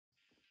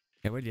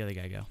Okay, where'd the other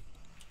guy go?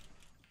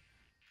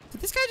 Did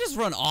this guy just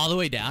run all the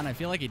way down? I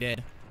feel like he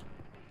did.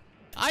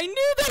 I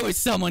knew there was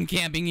someone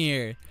camping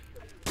here.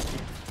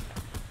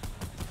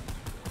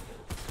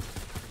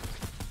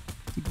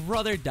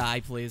 Brother,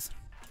 die, please.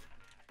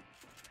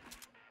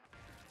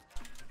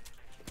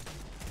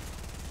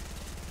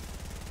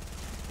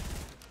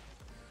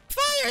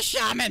 Fire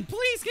shaman,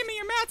 please give me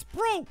your mats,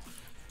 bro.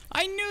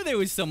 I knew there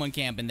was someone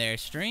camping there,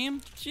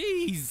 stream.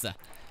 Jeez.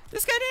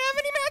 This guy didn't have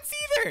any mats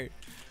either.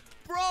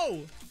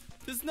 Bro,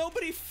 does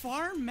nobody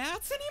farm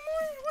mats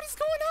anymore? What is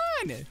going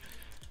on?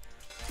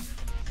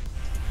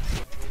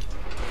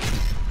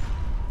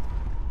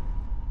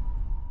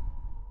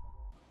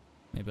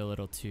 Maybe a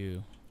little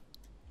too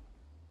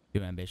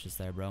ambitious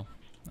there, bro.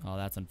 Oh,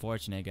 that's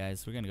unfortunate,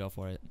 guys. We're gonna go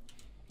for it.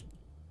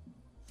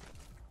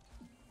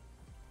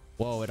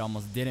 Whoa, it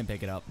almost didn't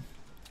pick it up.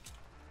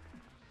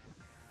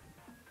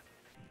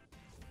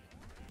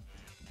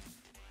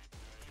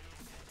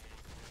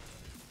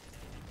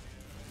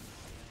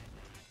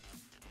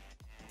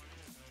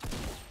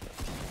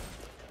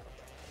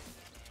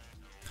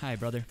 Hi,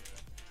 brother.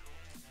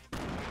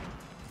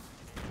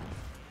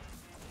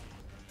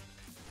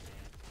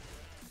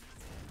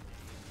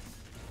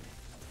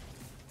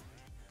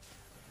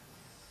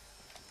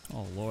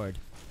 Oh, Lord.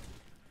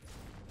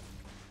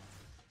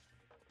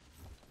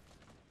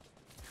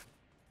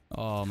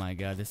 Oh, my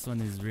God. This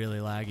one is really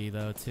laggy,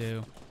 though,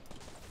 too.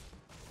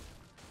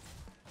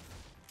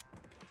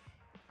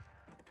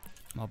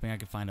 I'm hoping I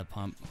can find a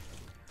pump.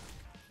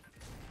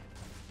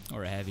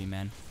 Or a heavy,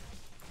 man.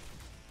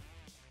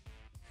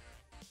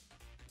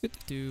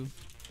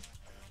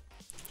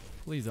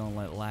 Please don't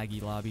let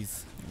laggy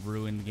lobbies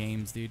ruin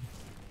games, dude.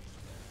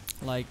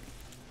 Like,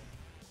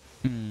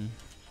 the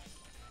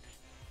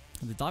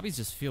lobbies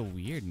just feel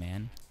weird,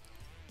 man.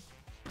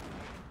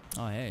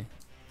 Oh, hey.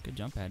 Good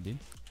jump pad, dude.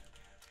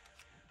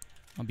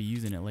 I'll be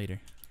using it later.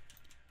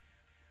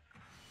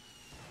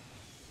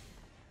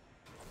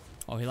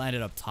 Oh, he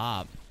landed up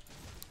top.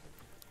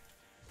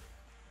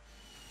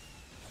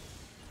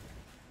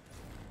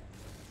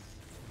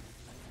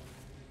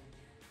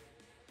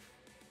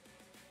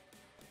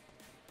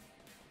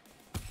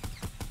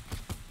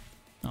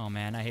 Oh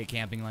man, I hate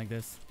camping like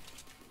this.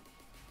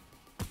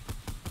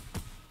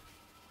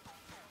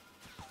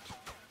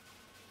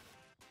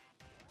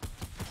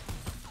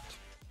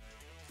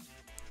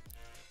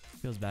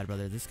 Feels bad,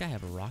 brother. Does this guy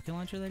have a rocket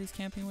launcher that he's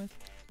camping with?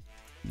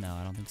 No,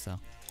 I don't think so.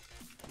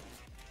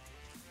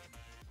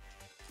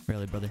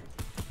 Really, brother?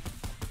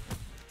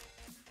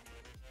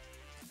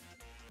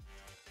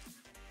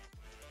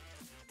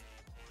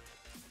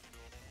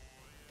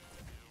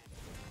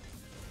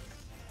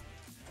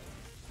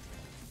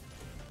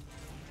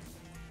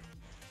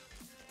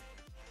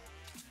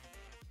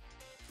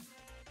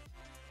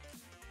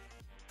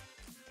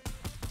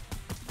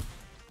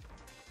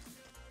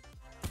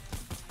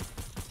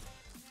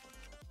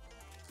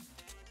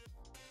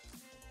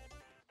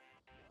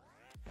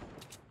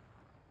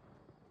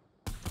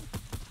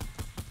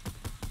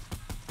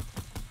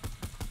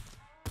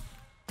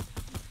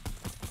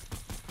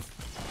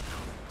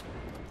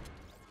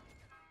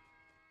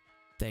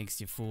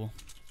 Thanks, you fool.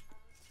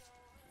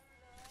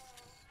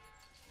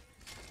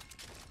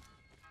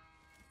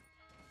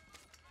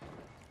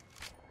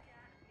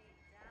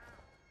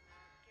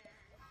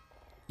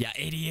 Yeah,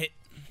 idiot.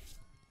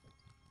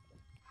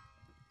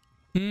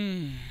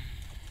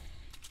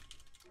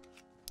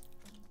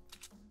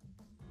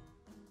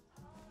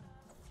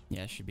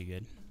 Yeah, should be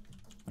good.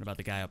 What about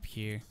the guy up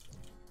here?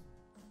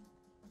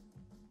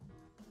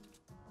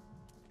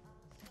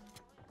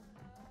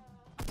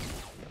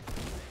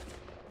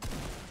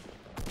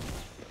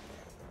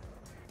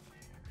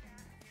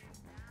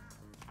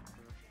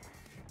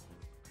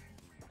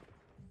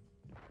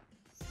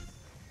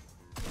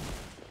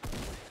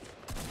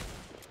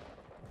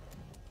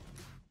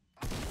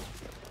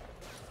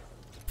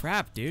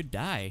 Crap, dude,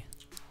 die.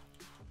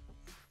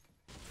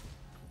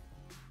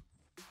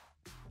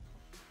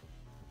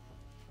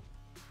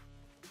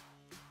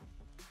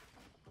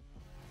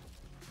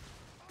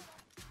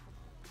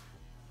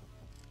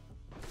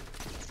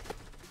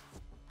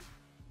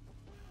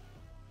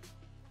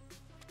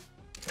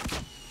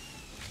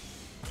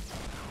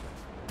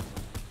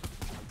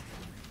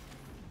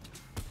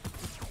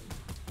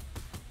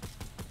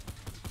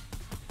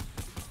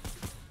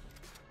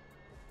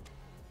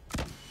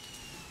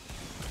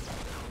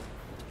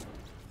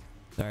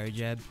 Sorry,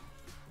 Jeb.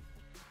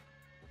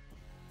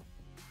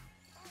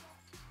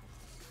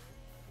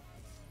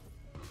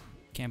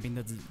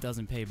 Camping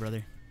doesn't pay,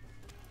 brother.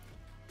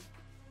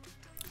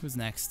 Who's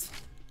next?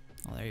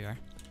 Oh, there you are.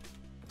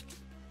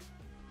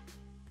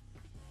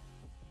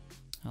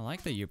 I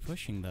like that you're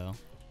pushing, though.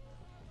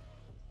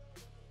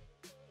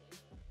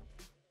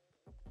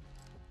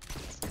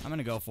 I'm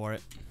gonna go for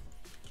it.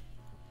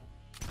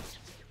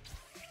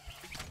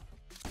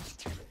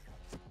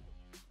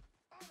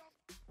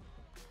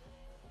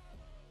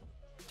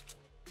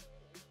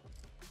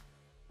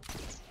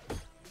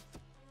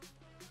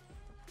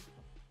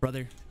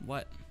 Brother,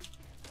 what?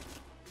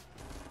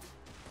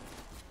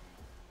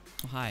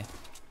 Oh, hi.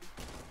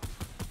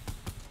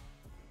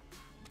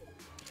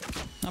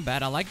 Not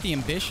bad. I like the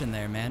ambition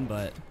there, man,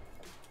 but...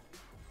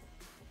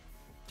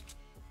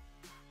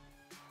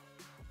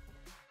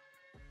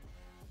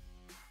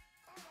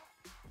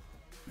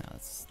 No,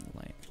 it's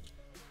light.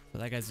 So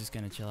that guy's just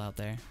gonna chill out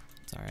there.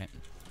 It's alright.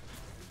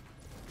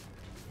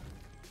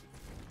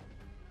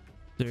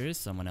 There is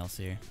someone else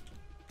here.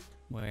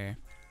 Where?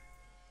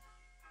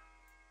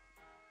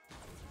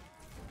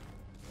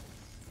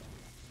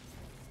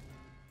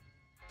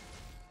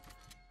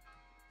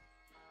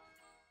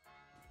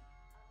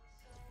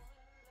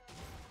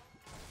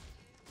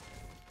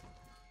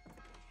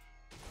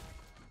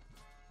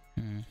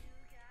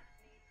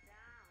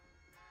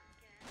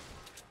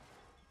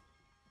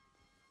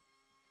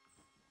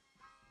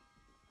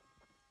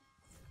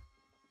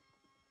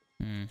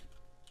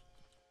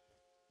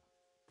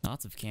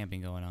 Lots of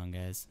camping going on,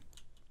 guys.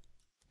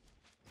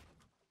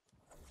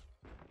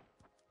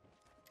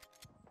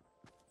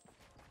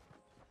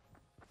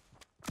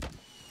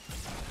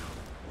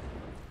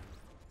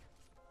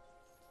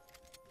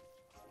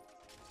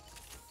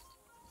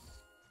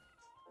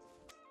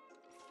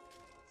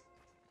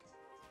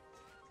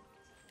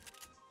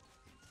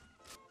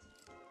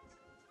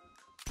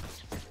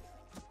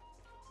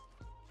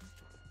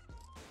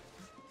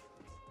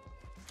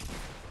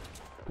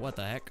 What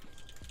the heck?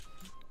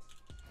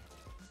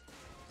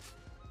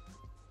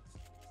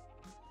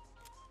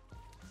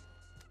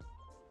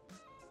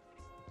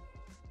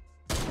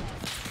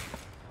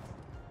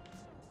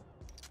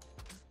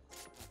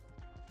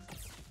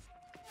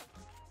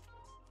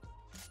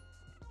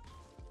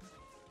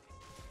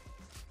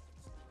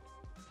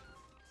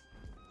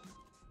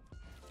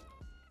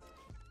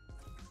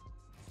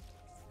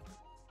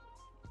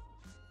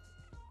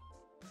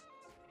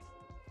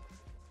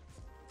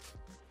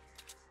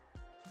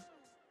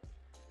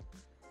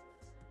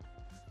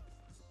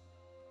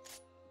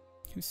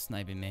 Who's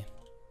sniping me?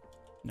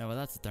 No, well,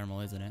 that's a thermal,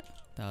 isn't it?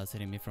 That was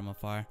hitting me from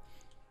afar.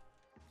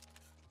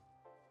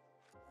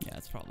 Yeah,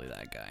 it's probably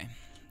that guy.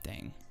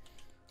 Dang.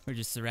 We're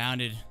just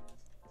surrounded.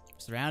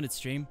 Surrounded,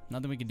 stream.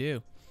 Nothing we can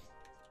do.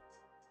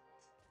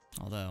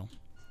 Although.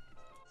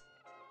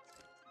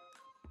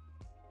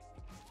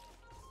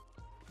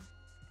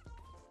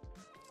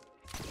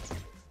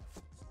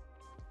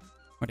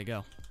 Where'd he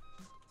go?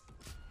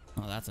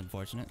 Oh, that's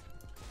unfortunate.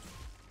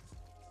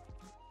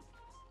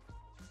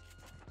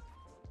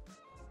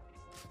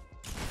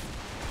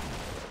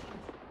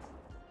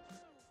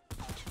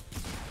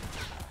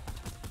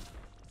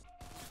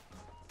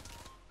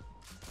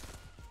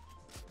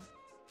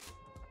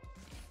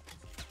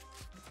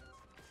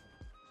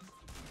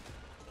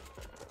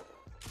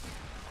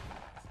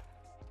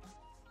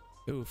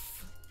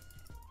 Oof.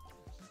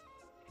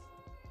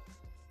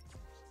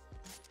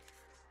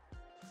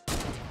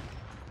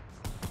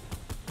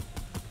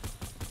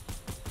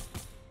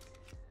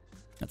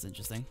 That's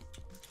interesting.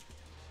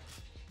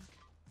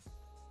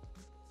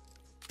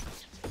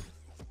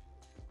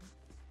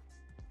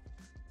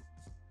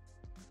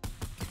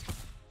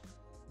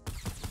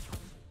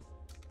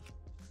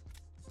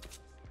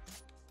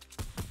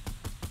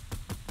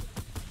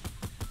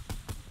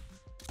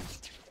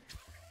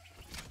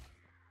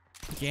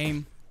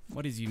 Game.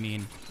 What does you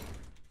mean?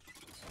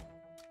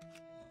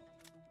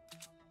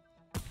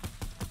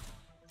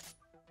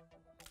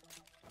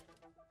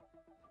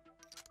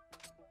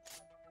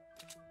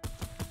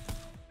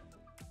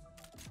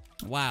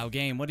 Wow,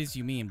 game. What does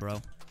you mean,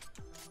 bro?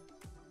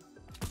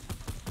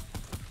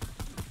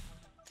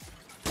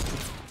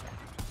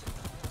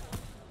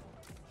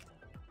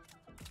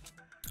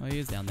 Oh, he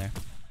is down there.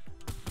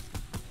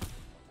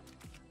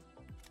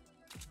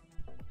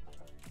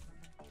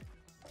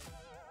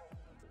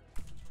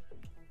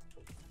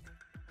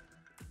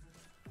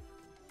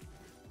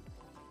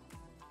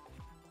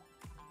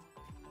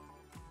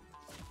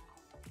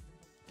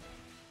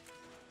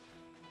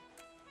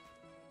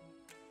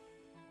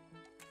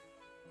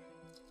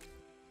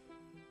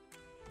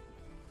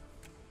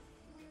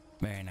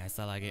 Very nice,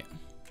 I like it.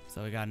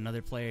 So we got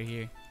another player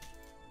here.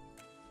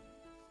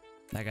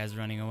 That guy's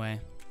running away.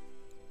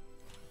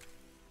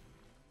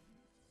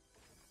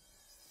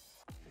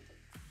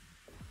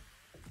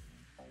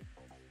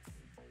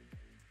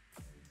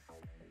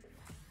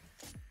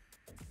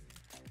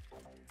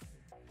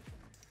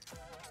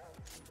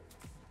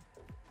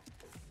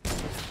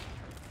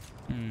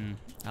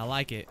 I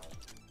like it.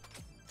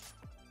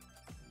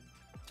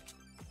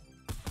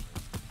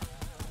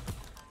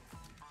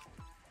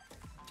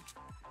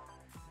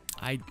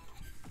 I'm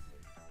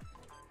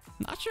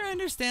not sure I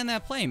understand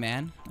that play,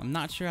 man. I'm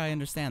not sure I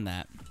understand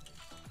that.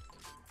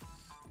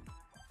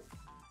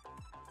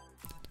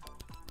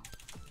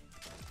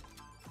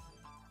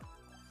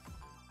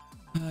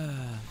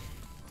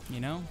 You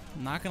know,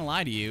 I'm not gonna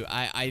lie to you.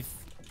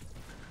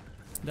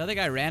 The other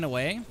guy ran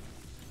away.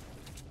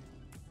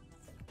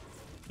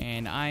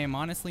 And I am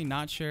honestly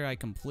not sure I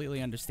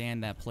completely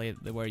understand that play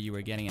where you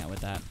were getting at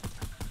with that.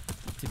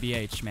 To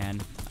BH, man.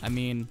 I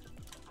mean,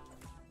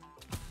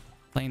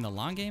 playing the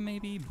long game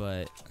maybe,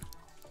 but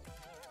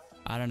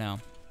I don't know.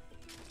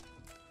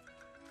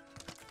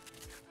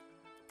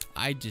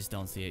 I just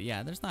don't see it.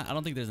 Yeah, there's not. I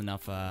don't think there's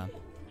enough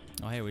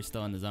Oh, hey, we're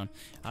still in the zone.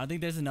 I don't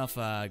think there's enough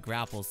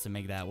grapples to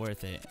make that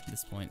worth it at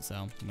this point, so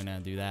I'm gonna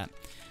do that.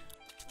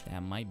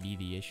 That might be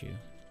the issue.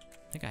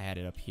 I think I had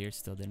it up here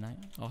still, didn't I?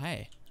 Oh,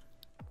 hey.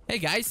 Hey,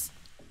 guys.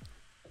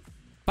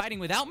 Fighting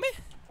without me?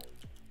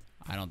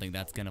 I don't think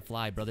that's gonna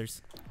fly,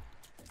 brothers.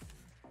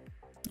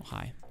 Oh,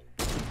 hi.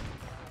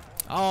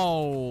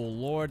 Oh,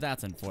 Lord,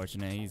 that's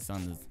unfortunate. He's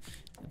on the...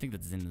 I think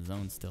that's in the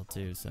zone still,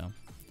 too, so... I'm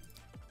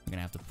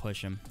gonna have to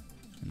push him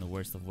in the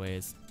worst of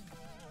ways.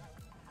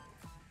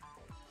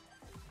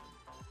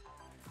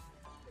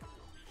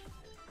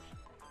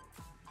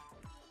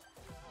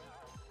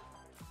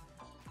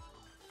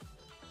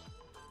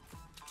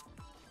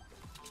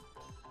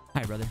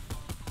 Hi, brother.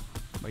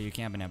 Where you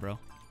camping at, bro?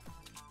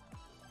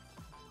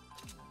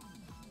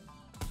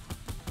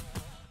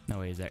 No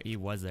way he's there. He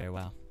was there.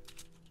 Wow.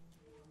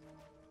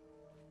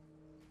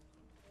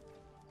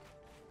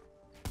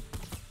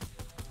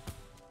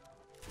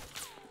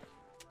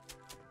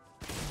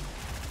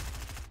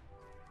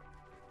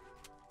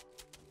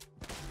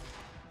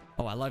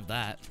 Oh, I love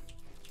that.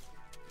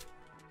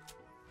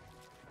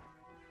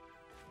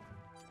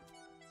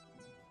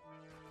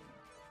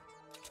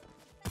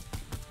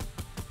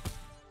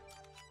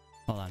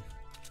 Hold on.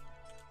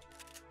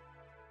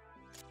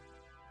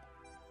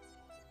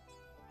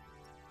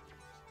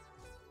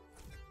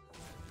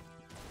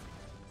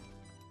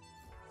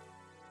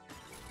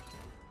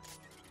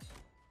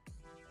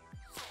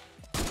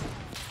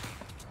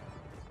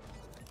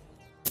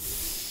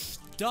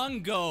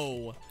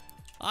 Dungo!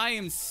 I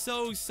am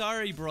so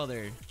sorry,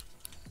 brother.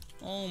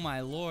 Oh my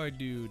lord,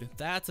 dude.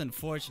 That's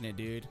unfortunate,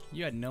 dude.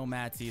 You had no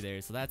mats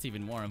either, so that's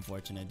even more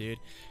unfortunate, dude.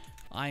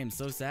 I am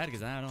so sad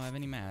because I don't have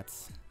any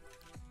mats.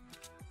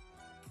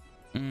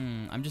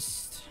 I'm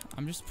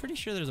just pretty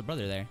sure there's a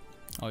brother there.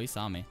 Oh, he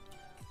saw me.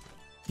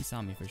 He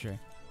saw me for sure.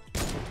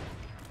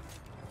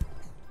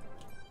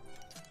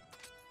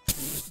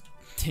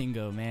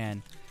 Tingo,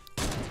 man.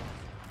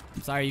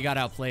 I'm sorry you got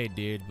outplayed,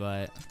 dude,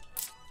 but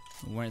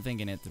we weren't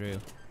thinking it through.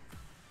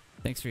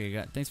 Thanks for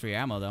your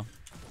ammo, though.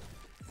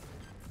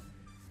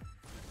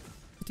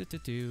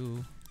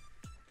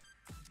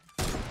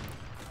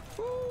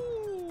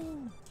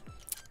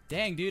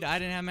 Dang, dude, I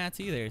didn't have mats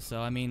either. So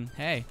I mean,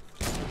 hey,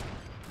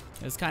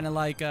 it's kind of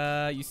like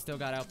you still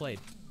got outplayed.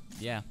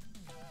 Yeah,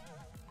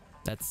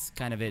 that's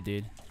kind of it,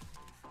 dude.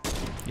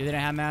 You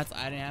didn't have mats,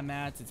 I didn't have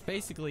mats. It's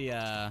basically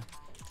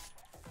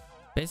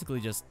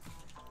just,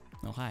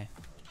 oh hi.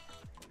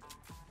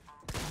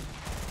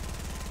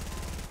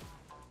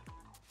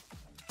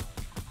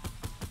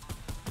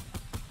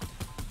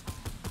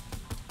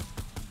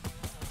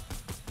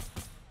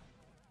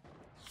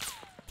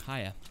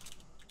 Hiya.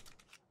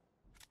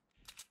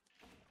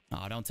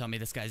 Oh, don't tell me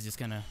this guy's just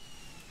gonna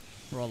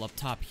roll up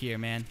top here,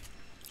 man.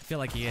 I feel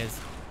like he is.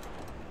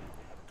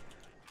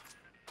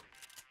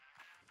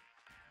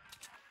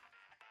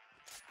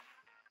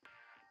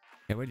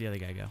 Okay, where'd the other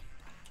guy go?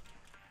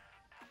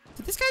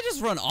 Did this guy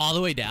just run all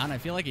the way down? I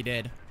feel like he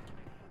did.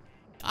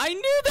 I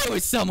knew there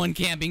was someone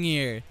camping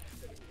here.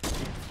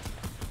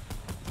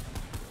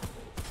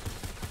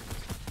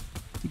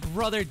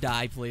 Brother,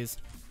 die, please.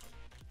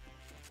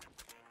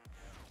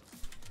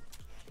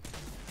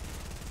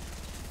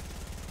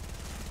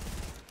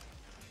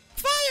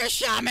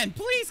 Shaman,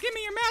 please give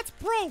me your mats,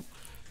 bro.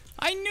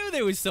 I knew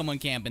there was someone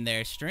camping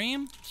there,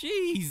 stream.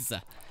 Jeez.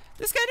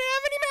 This guy didn't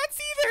have any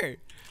mats either.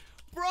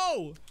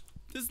 Bro,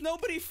 does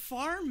nobody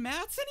farm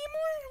mats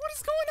anymore? What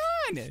is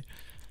going on?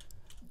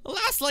 The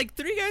last, like,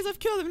 3 guys I've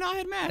killed have not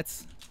had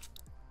mats.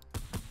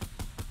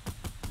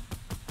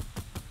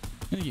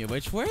 Speaking of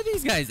which, where are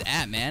these guys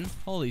at, man?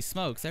 Holy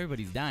smokes,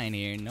 everybody's dying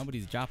here.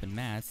 Nobody's dropping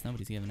mats.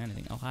 Nobody's giving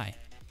anything. Oh, hi.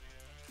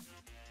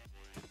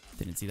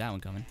 Didn't see that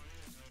one coming.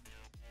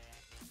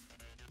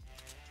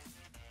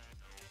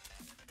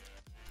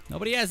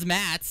 Nobody has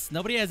mats.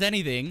 Nobody has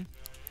anything.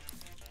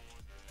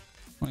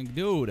 Like,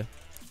 dude.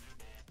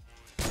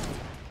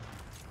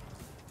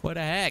 What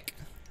the heck?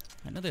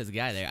 I know there's a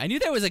guy there. I knew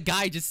there was a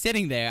guy just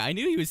sitting there. I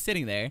knew he was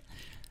sitting there.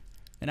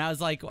 And I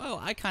was like, well,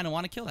 I kind of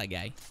want to kill that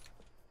guy.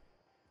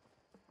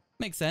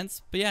 Makes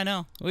sense. But yeah,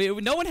 no.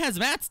 No one has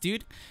mats,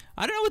 dude.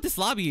 I don't know what this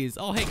lobby is.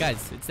 Oh, hey,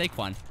 guys. It's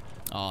Saquon.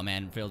 Oh,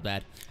 man. It feels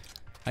bad.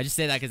 I just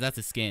say that because that's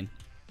a skin.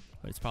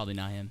 But it's probably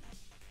not him.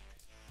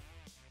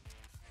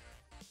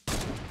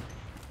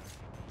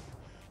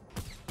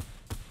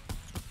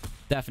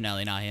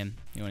 Definitely not him.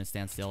 You want to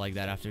stand still like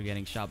that after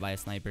getting shot by a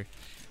sniper.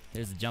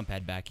 There's a jump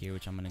pad back here,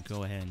 which I'm going to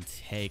go ahead and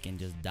take and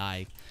just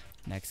die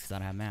next because I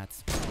don't have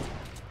mats.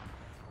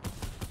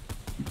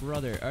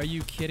 Brother, are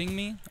you kidding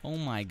me? Oh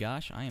my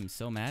gosh, I am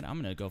so mad.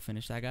 I'm going to go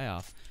finish that guy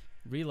off.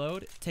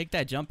 Reload, take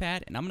that jump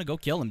pad, and I'm going to go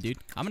kill him, dude.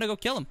 I'm going to go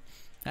kill him.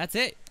 That's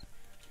it.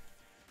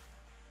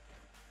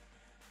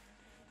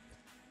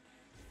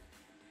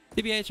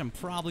 TBH, I'm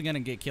probably going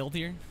to get killed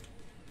here.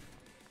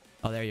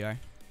 Oh, there you are.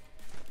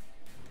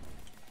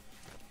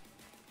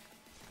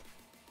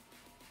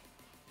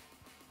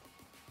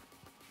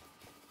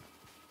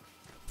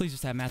 Please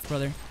just have mats,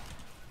 brother.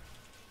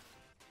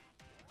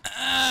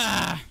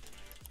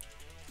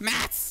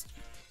 Mats!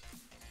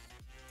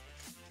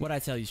 What'd I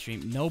tell you,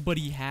 stream?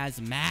 Nobody has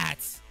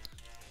mats.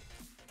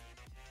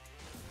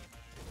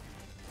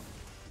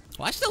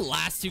 Watch the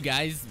last two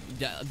guys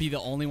be the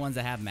only ones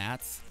that have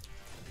mats.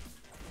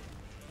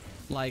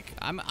 Like,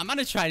 I'm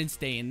gonna try and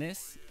stay in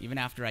this even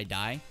after I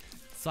die,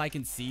 so I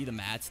can see the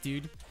mats,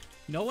 dude.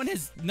 No one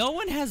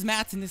has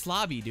mats in this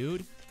lobby,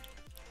 dude.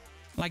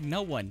 Like,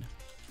 no one.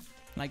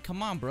 Like,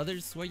 come on,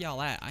 brothers, where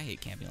y'all at? I hate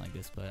camping like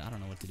this, but I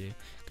don't know what to do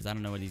because I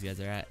don't know where these guys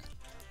are at.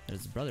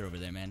 There's a brother over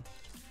there, man.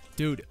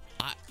 Dude,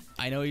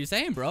 I know what you're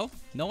saying, bro.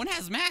 No one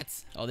has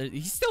mats. Oh,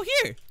 he's still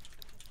here.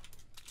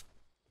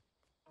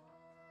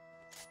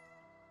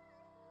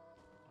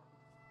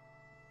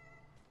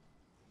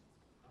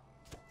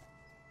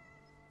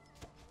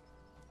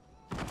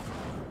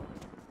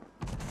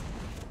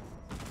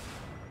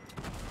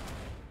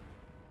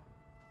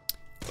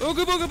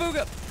 Ooga booga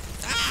booga.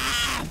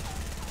 Ah!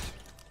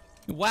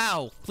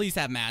 Wow, please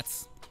have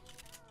mats.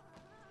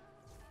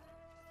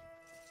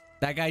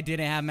 That guy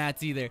didn't have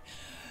mats either.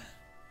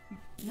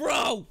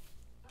 Bro,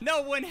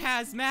 no one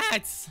has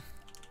mats.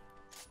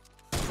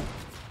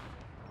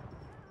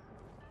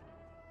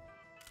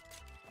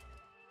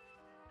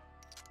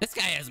 This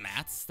guy has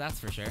mats, that's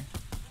for sure.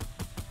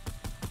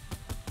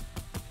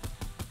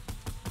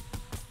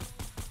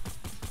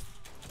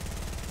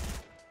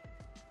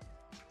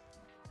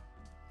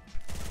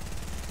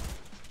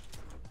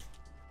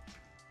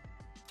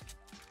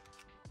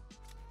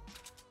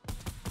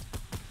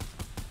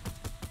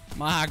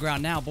 My high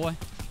ground now, boy.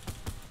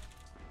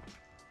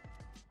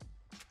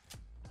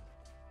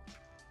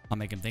 I'll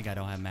make him think I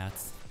don't have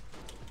mats.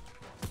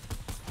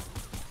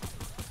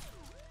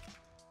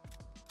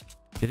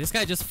 Did this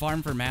guy just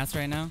farm for mats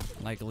right now?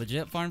 Like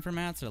legit farm for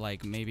mats, or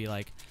like maybe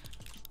like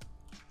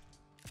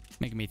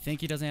making me think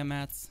he doesn't have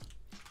mats?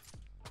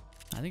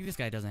 I think this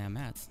guy doesn't have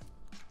mats.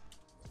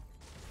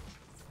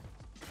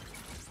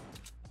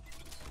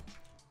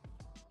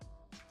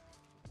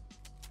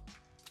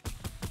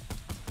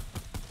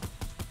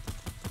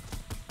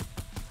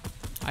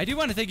 I do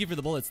want to thank you for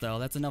the bullets, though.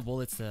 That's enough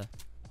bullets to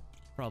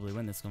probably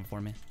win this one for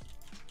me.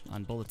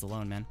 On bullets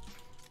alone, man.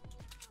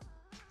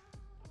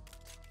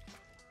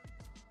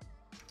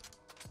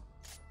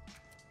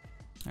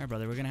 Alright,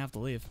 brother. We're going to have to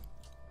leave.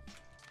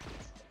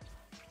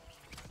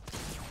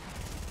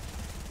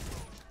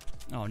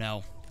 Oh,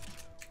 no.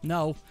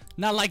 No.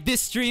 Not like this,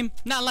 stream.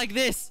 Not like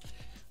this.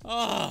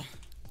 Oh.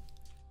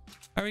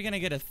 Are we going to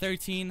get a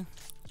 13?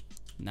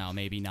 No,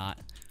 maybe not.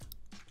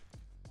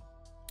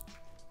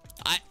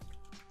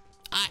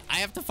 I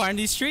have to farm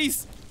these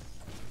trees.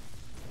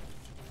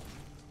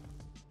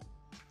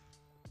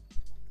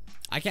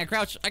 I can't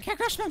crouch. I can't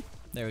crouch, man.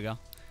 There we go.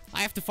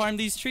 I have to farm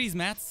these trees,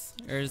 Mats.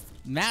 Or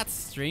Mats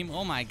stream.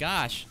 Oh my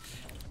gosh.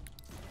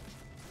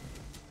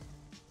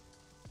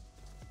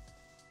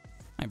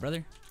 Hi,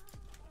 brother.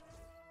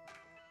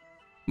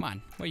 Come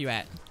on. Where you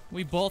at?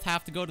 We both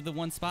have to go to the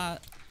one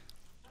spot.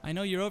 I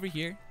know you're over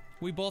here.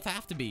 We both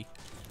have to be.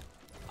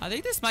 I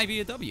think this might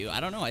be a W. I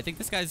don't know. I think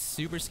this guy's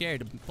super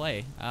scared to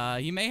play.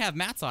 He may have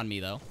mats on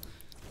me, though.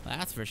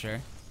 That's for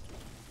sure.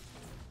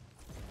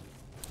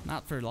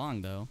 Not for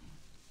long, though.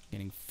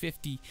 Getting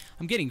 50.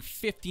 I'm getting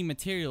 50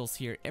 materials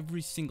here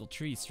every single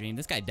tree stream.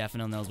 This guy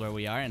definitely knows where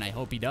we are, and I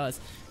hope he does.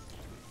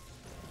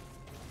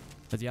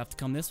 Because you have to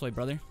come this way,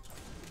 brother.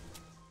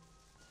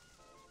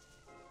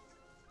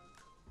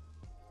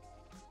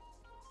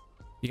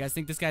 You guys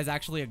think this guy's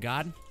actually a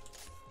god?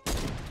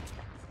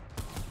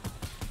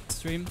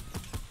 Stream?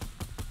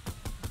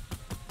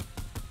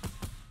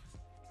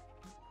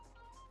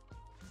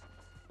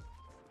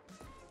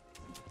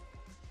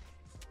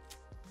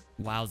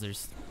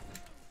 Wowzers.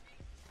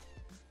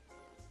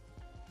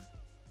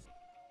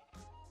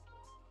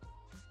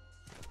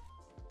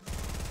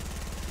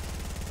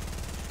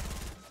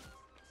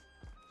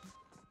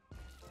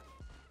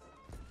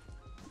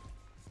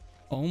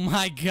 Oh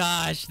my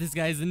gosh, this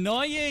guy's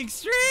annoying.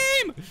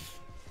 Stream!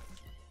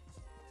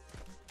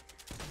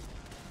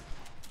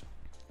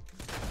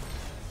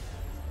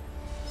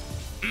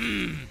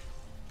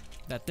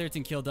 That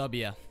 13 kill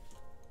W.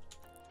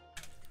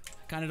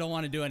 Kind of don't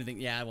want to do anything.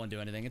 Yeah, I won't do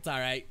anything. It's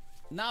alright.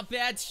 Not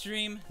bad,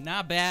 stream.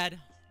 Not bad.